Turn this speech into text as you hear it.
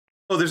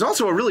Oh, there's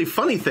also a really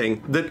funny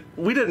thing that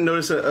we didn't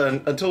notice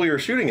until we were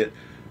shooting it.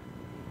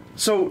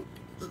 So,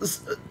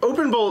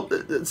 open bolt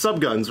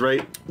subguns,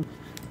 right?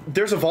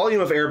 There's a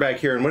volume of air back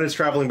here, and when it's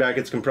traveling back,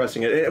 it's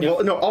compressing it. Yep.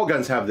 Well, no, all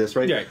guns have this,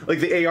 right? Yeah.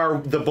 Like the AR,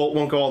 the bolt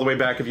won't go all the way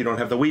back if you don't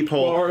have the weep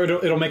hole. Or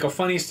it'll make a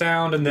funny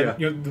sound, and then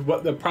you know,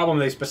 what the problem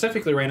they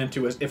specifically ran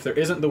into is if there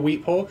isn't the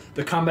weep hole,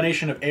 the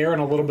combination of air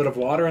and a little bit of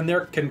water in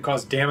there can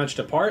cause damage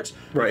to parts.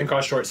 Right. It can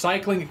cause short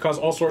cycling. It can cause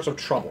all sorts of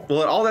trouble.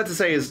 Well, all that to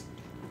say is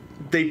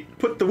they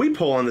put the weep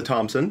hole on the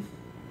Thompson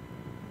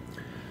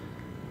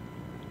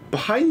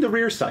behind the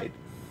rear sight.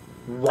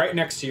 Right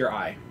next to your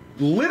eye.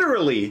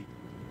 Literally,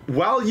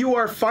 while you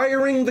are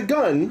firing the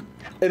gun,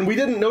 and we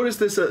didn't notice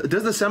this.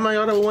 Does the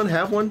semi-auto one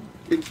have one?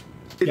 It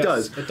Yes,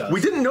 does. it does.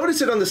 We didn't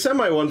notice it on the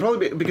semi one,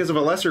 probably because of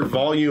a lesser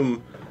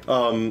volume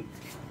of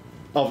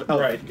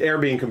air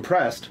being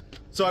compressed.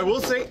 So I will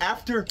say,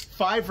 after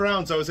 5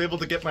 rounds, I was able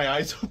to get my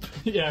eyes open.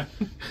 Yeah.